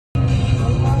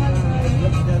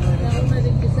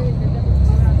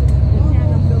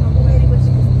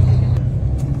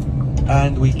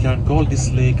And we can call this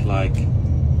lake like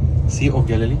Sea of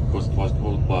Galilee, because it was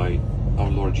called by our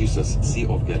Lord Jesus Sea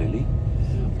of Galilee,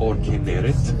 or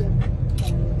Kinneret,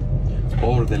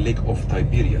 or the Lake of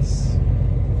Tiberias,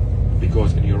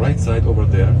 because in your right side over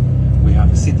there we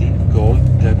have a city called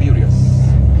Tiberias.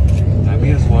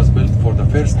 Tiberias was built for the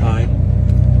first time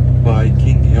by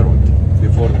King Herod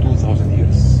before 2,000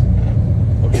 years.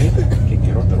 Okay, King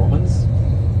Herod, the Romans,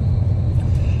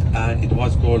 and it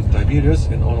was called Tiberias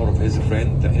in honor of his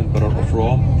friend, the Emperor of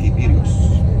Rome, Tiberius.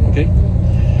 Okay,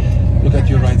 look at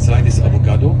your right side. This is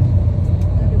avocado.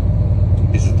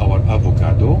 This is our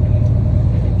avocado.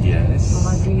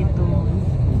 Yes.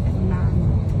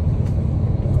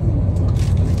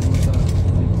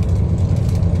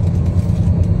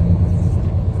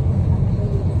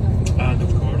 And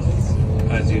of course,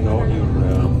 as you know,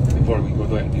 before we go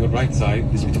to your right side,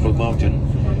 this beautiful mountain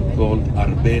called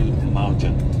Arbel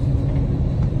Mountain.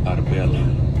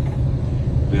 Arbel.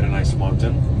 Very nice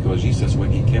mountain, because Jesus, when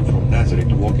he came from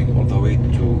Nazareth, walking all the way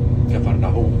to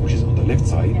Capernaum, which is on the left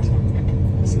side,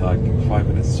 it's like 5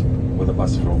 minutes with a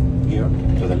bus from here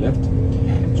to the left.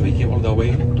 So he came all the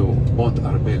way to Mount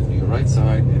Arbel, your right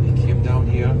side, and he came down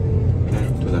here,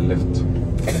 then to the left.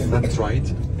 That's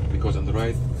right, because on the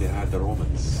right they had the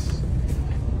Romans.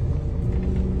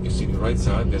 You see, on the right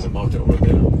side there's a mountain over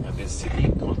there, and there's a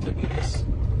city called Tiberias.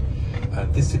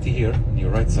 And this city here, on your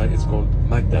right side, is called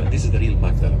Magdala. This is the real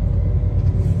Magdala.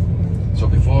 So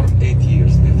before 8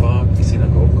 years, they found a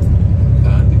synagogue,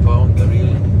 and they found the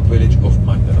real village of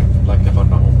Magdala, like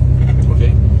Capernaum.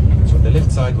 Okay? So the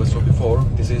left side was, so before,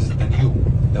 this is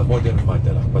the modern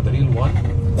Magdala, but the real one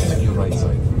is on your right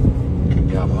side.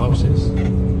 They have houses.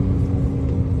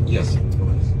 Yes,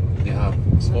 they have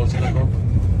small synagogue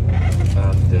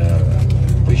and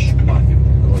fish market,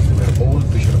 because they were all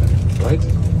fishermen, right?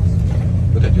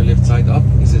 Look at your left side up.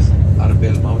 This is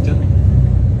Arbel Mountain.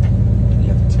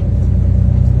 Left.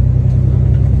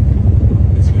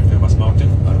 This is your famous mountain,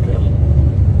 Arbel.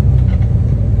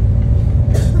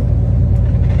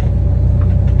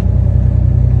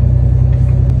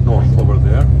 North over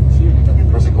there,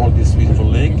 crossing all this beautiful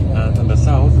lake, and on the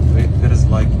south there is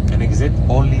like an exit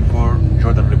only for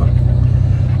Jordan River,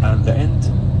 and the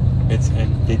end it's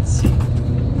in Dead Sea.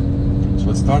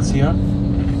 So it starts here,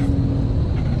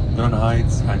 Golan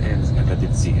Heights, and ends in the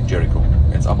Dead Sea in Jericho.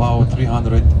 It's about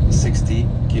 360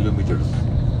 kilometers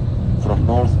from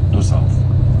north to south.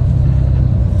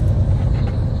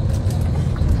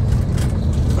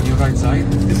 On your right side,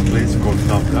 this place called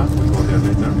Tabga. We'll go there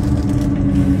later.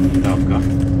 Tabga.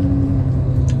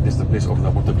 This is the place of the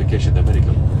multiplication, the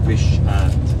miracle, fish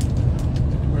and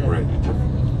bread.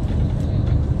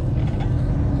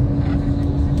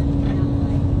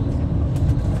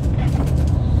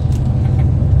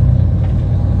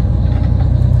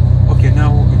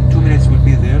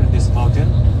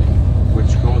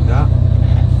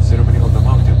 Ceremony of the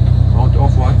mountain. Mount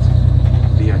of what?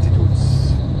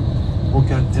 Beatitudes. Who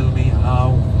can tell me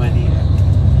how many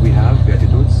we have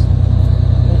Beatitudes?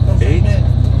 8?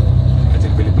 It's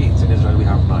in Philippines. In Israel we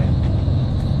have 9.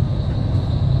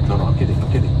 No, I'm kidding.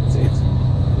 It's 8.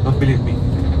 Don't believe me.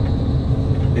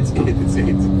 It's 8. It's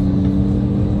 8.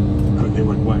 They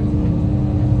were quiet.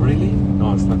 Really?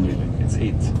 No, it's not really. It's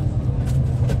 8.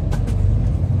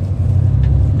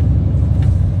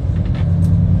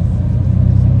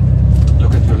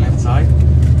 Side.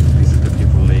 This is the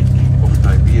beautiful lake of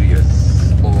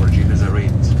Tiberias, or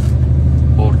Gennesaret,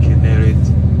 or Kinneret,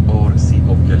 or Sea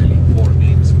of Galilee. 4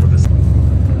 names for this.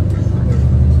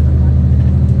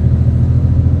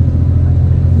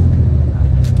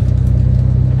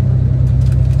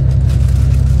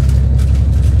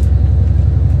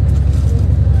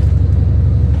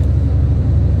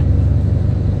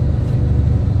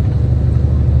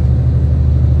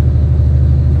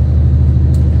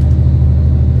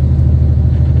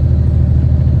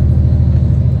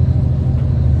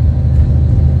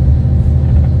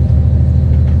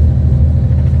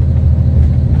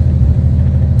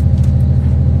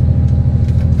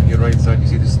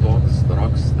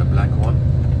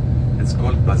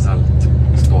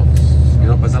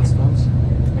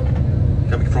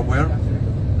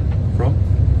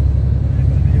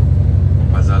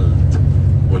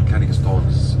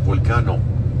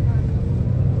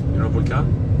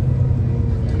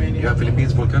 You have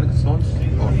Philippines volcanic stones?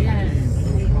 Or? Yes.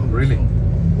 Really?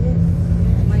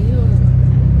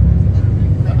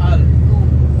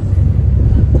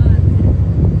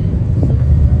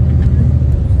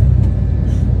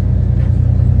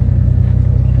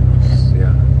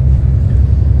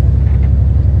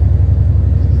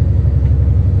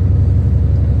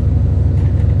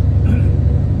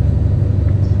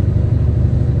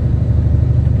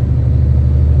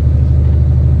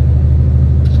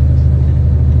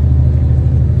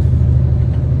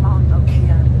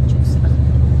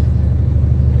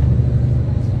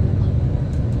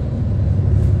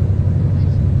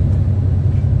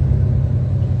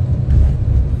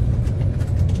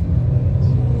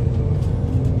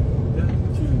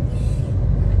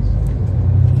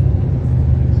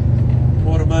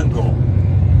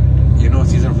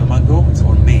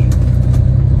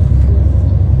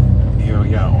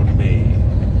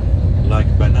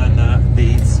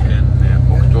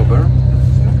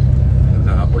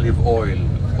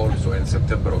 also in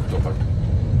September, October.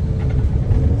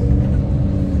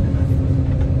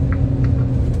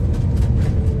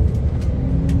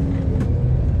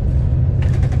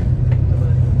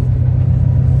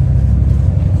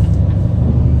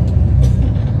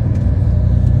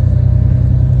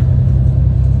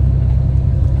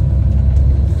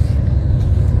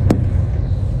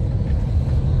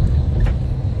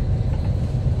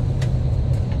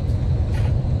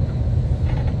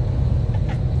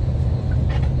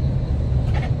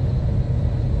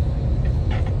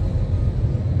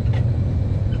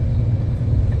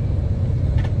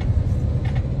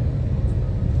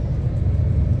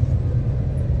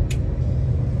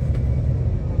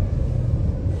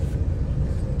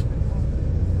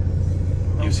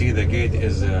 You see the gate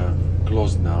is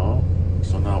closed now,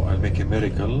 so now I'll make a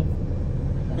miracle.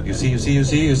 You see? It's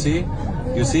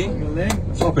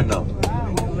open now.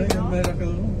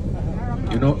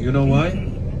 You know why?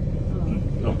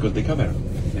 No, because the camera.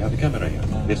 They have the camera here.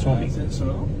 They saw me. It's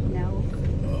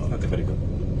not very good.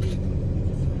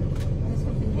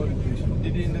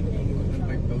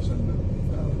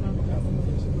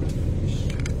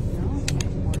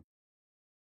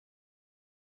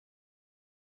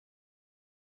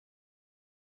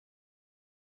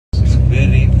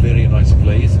 Very nice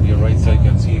place. On your right side you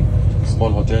can see a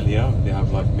small hotel here. They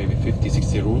have like maybe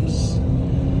 50-60 rooms,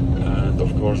 and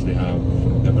of course they have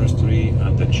the monastery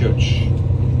and the church.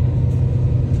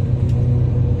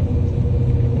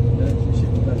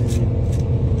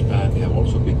 And they have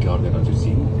also a big garden, as you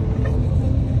see.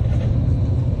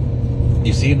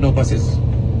 You see, no buses,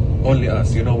 only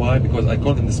us. You know why? Because I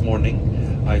called them this morning.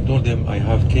 I told them I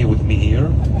have Kay with me here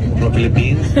from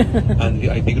Philippines and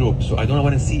VIP group, so I don't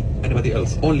want to see anybody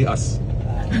else, only us.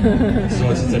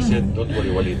 So sister said, don't worry,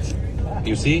 Walid.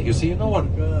 You see, no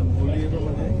one.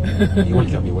 You're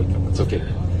welcome. It's okay.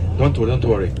 Don't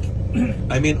worry.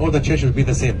 I mean, all the churches will be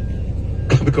the same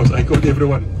because I called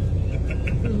everyone.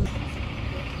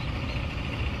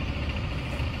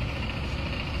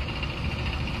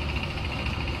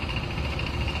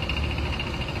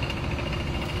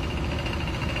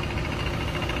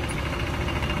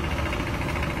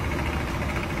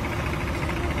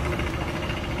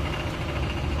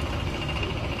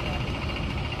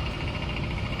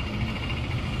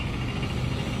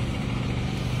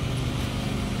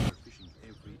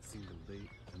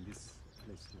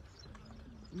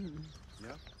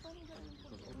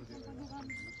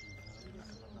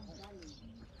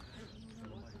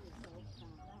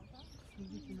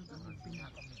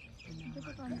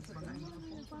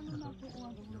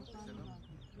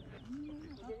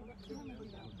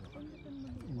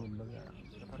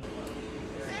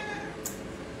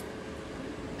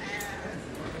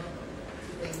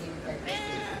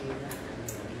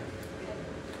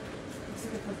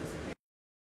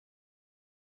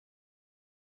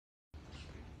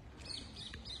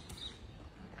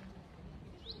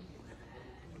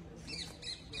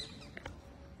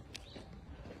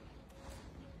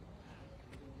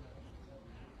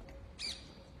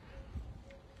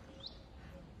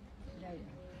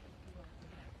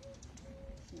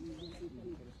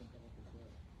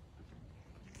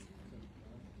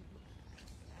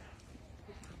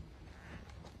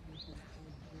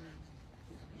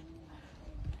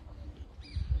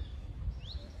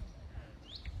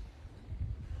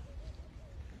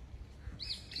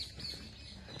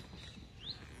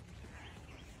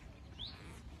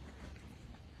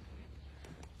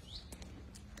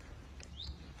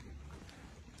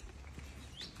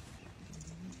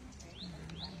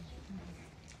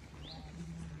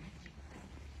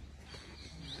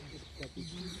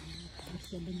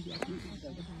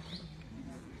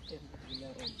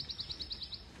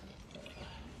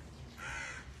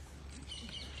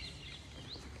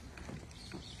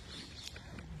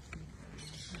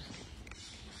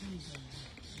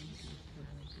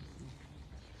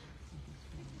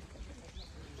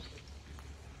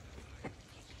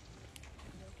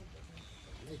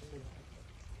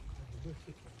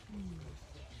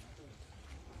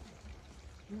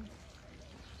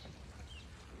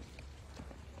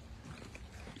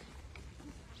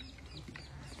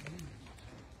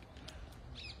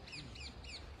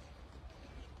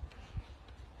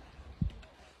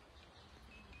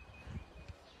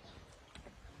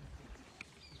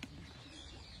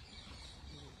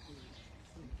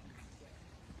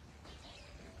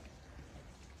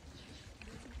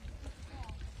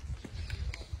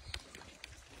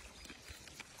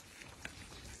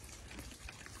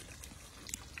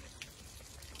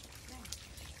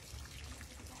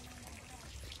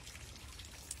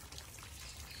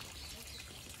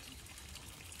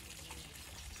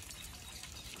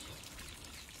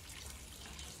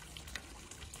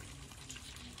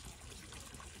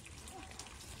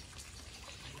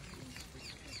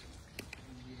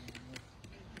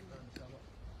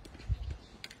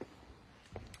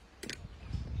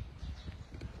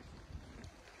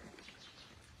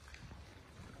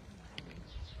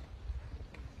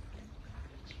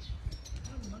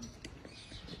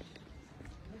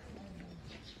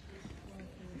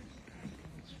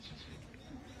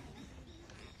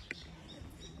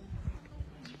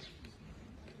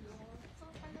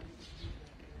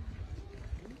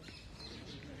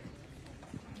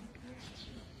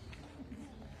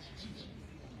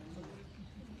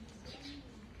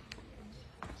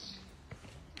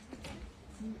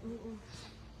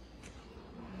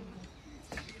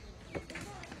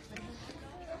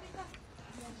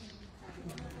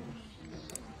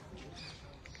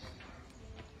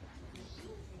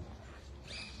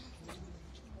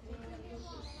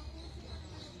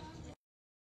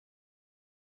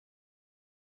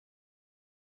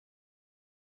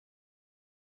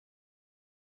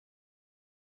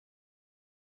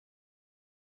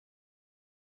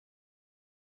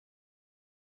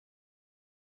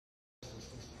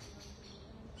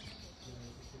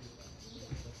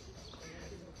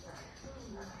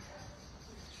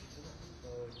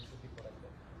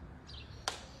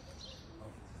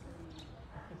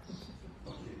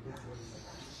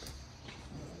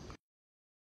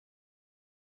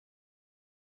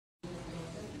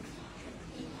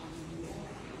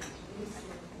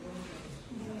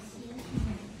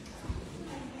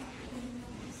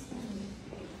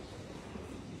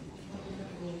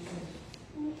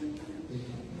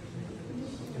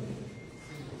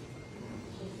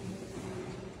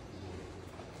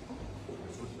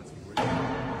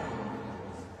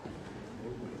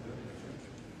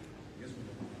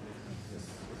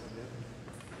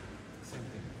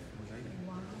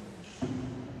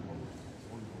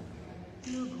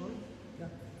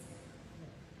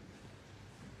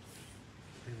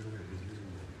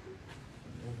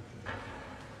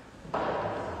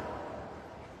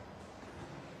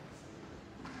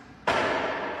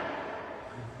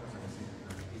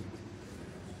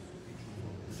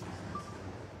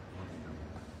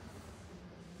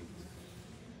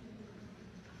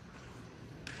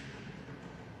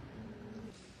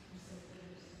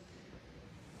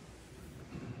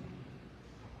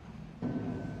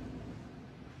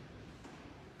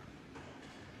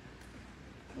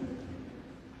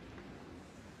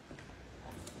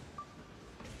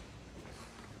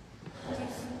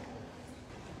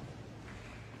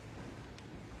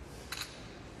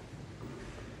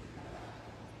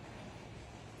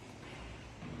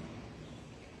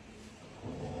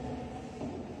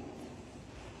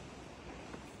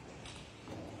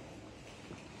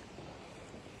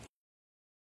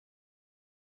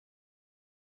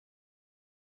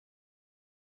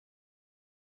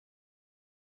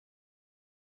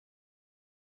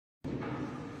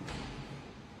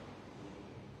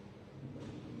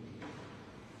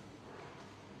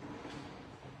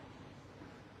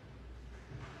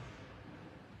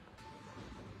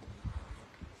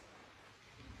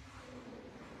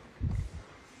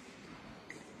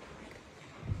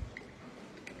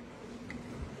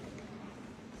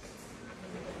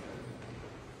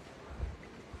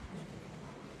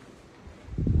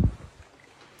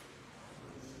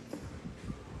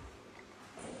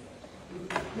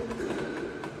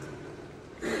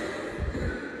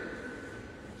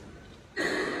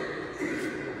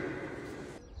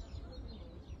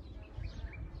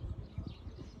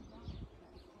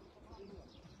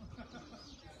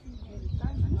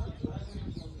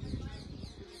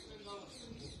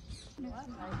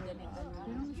 Pero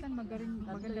minsan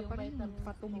maganda pa rin yung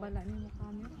patumbala ni mo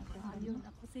kami. Ayun,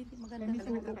 ako sa hindi maganda Kami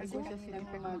talaga. siya sila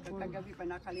Kagabi pa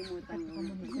nakalimutan yung